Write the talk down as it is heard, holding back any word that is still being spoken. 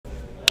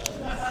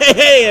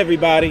Hey,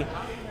 everybody.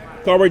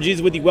 Cardboard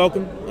Jesus with you.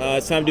 Welcome.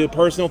 It's time to do a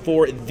personal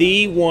for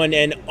the one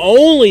and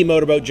only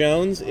Motorboat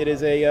Jones. It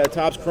is a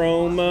Topps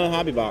Chrome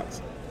hobby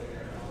box.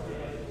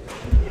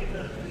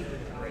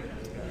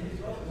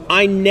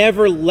 I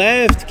never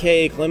left,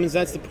 K.A. Clemens.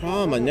 That's the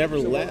problem. I never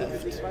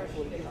left.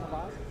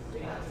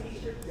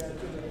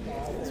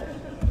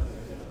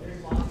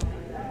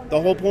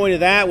 The whole point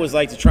of that was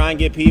like to try and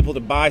get people to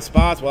buy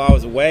spots while I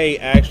was away,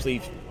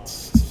 actually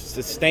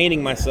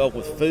sustaining myself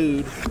with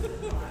food,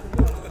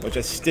 which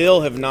I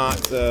still have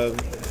not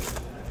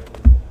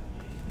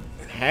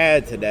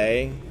had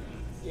today.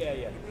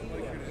 Yeah.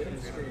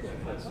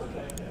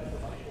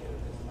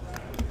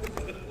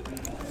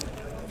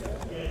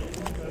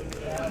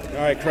 All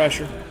right,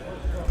 Crusher.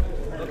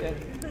 Okay.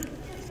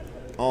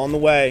 On the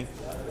way.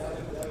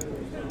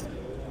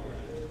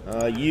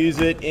 Use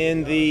it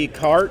in the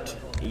cart.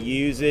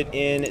 Use it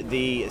in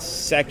the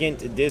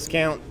second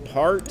discount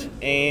part,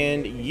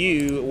 and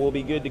you will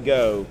be good to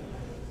go.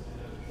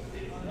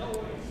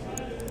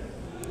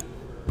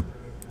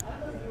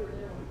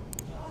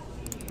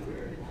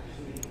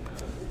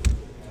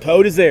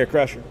 Code is there,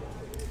 Crusher.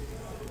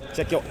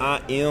 Check your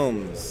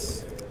IMs.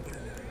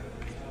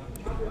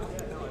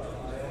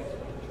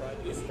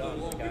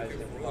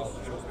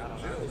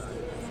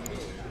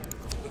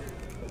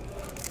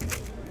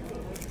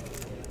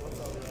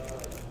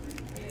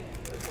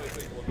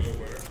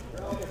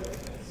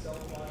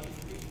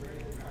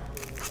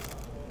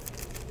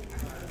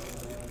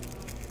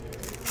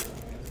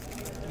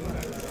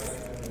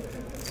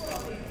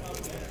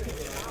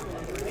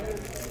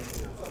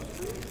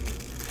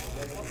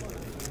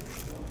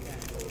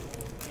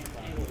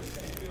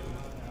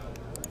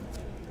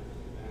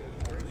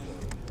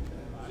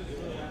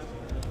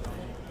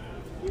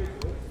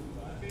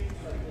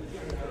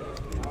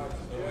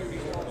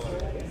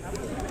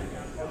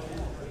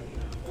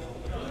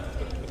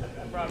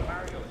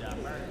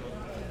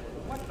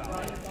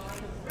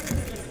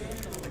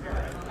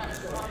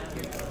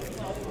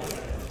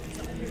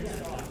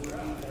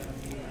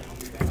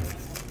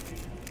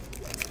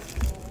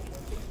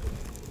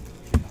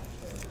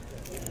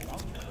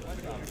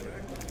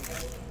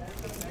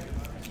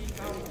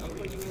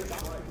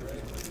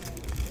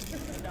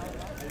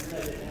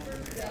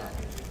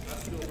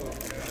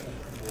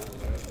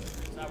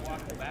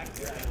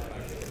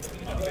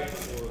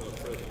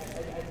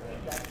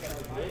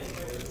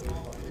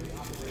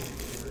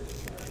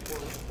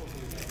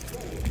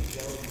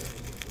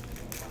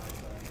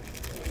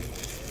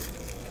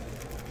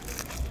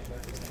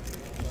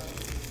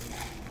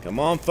 Come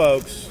on,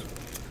 folks.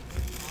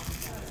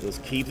 Let's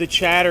keep the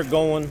chatter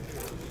going.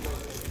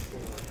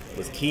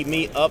 Let's keep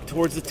me up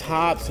towards the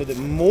top so that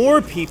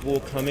more people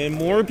will come in,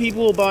 more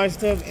people will buy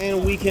stuff,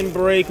 and we can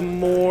break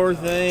more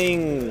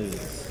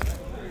things.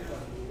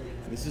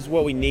 This is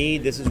what we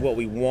need. This is what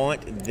we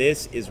want.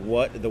 This is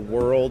what the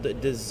world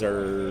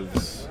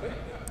deserves.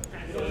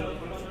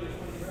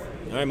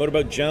 All right,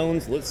 Motorboat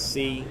Jones, let's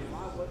see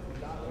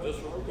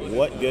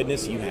what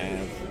goodness you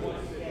have.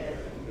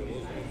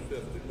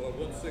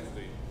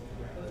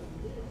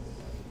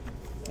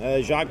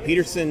 Jacques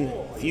Peterson,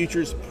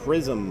 Futures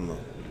Prism.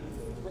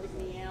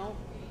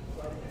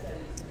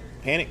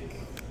 Panic.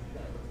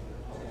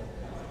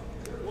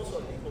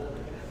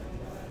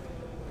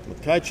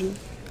 McCutcheon.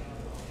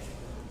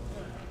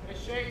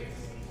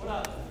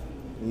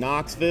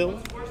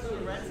 Knoxville.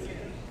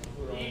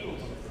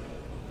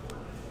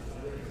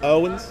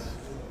 Owens.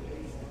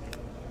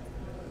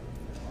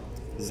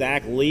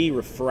 Zach Lee,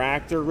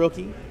 Refractor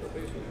rookie.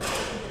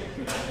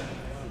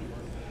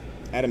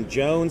 Adam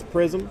Jones,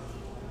 Prism.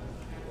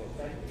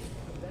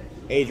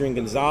 Adrian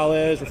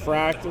Gonzalez,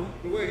 Refractor.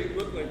 The way he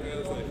looked like that,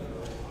 it's like,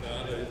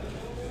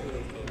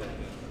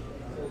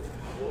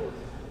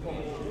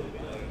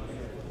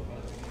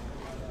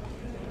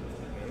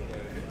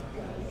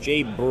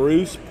 Jay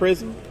Bruce,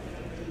 Prism.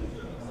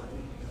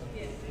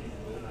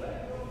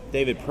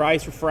 David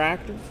Price,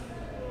 Refractor.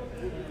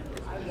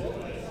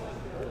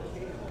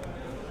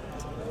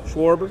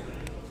 Schwarber.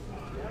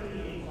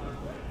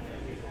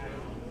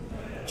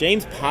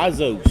 James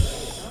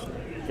Pazos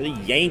for the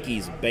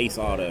Yankees, base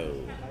auto.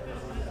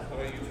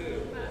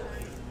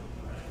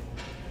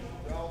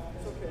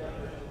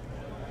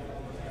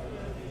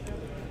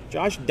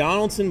 Josh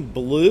Donaldson,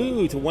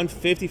 blue to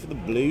 150 for the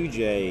Blue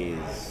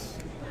Jays.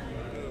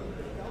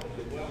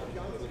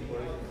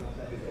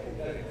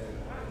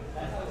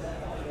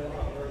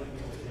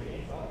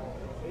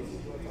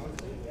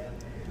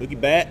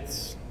 Mookie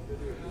Betts.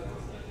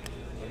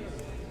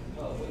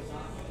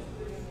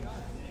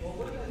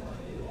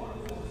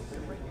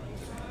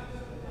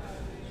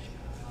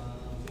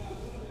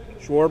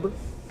 Schwarber.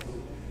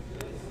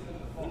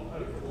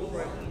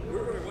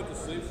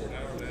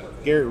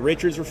 Garrett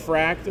Richards,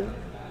 Refractor.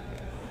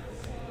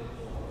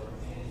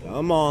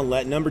 Come on,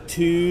 let number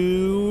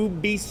 2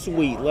 be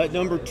sweet. Let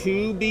number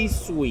 2 be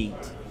sweet.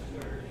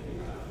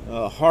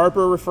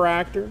 Harper,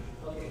 Refractor.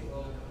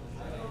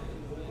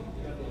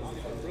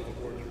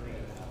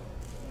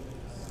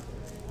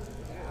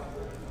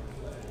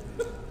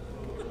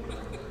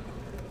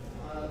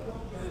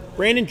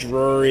 Brandon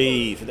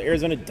Drury for the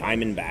Arizona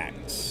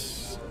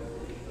Diamondbacks.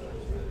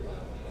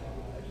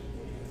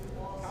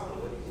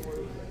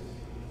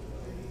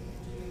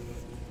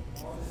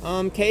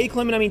 K.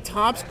 Clement, I mean,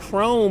 Topps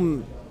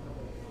Chrome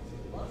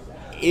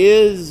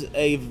is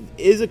a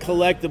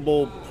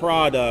collectible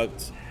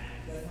product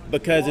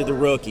because of the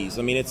rookies.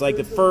 I mean, it's like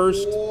the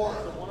first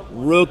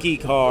rookie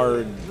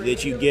card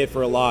that you get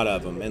for a lot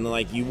of them, and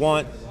like you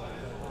want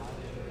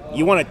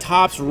a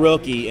Topps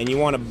rookie and you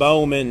want a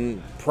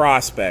Bowman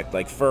prospect,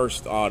 like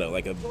first auto.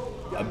 Like a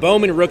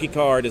Bowman rookie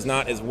card is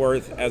not as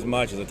worth as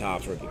much as a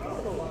Topps rookie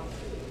card.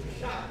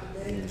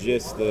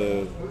 Just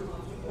the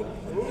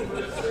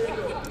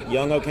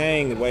Young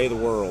O'Kang, the way of the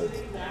world.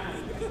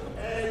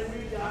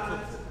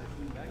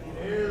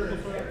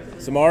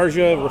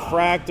 Samardzija,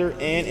 refractor,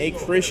 and a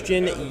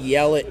Christian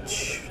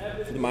Yelich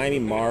for the Miami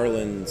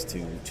Marlins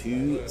to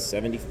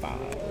 275.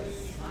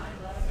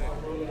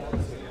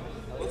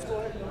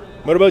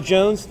 Motorboat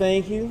Jones,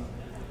 thank you.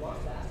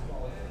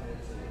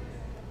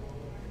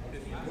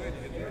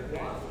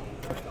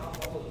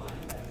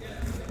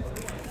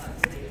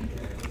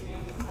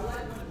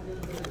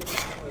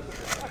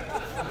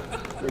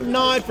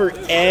 Not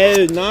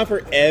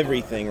for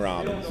everything,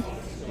 Robbins.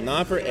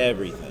 Not for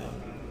everything.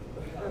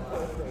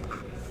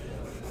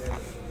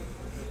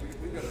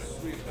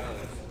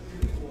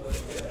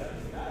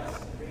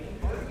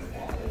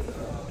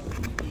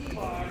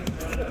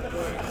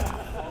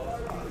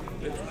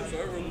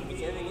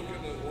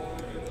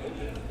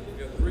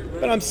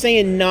 But I'm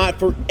saying not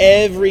for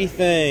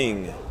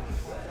everything.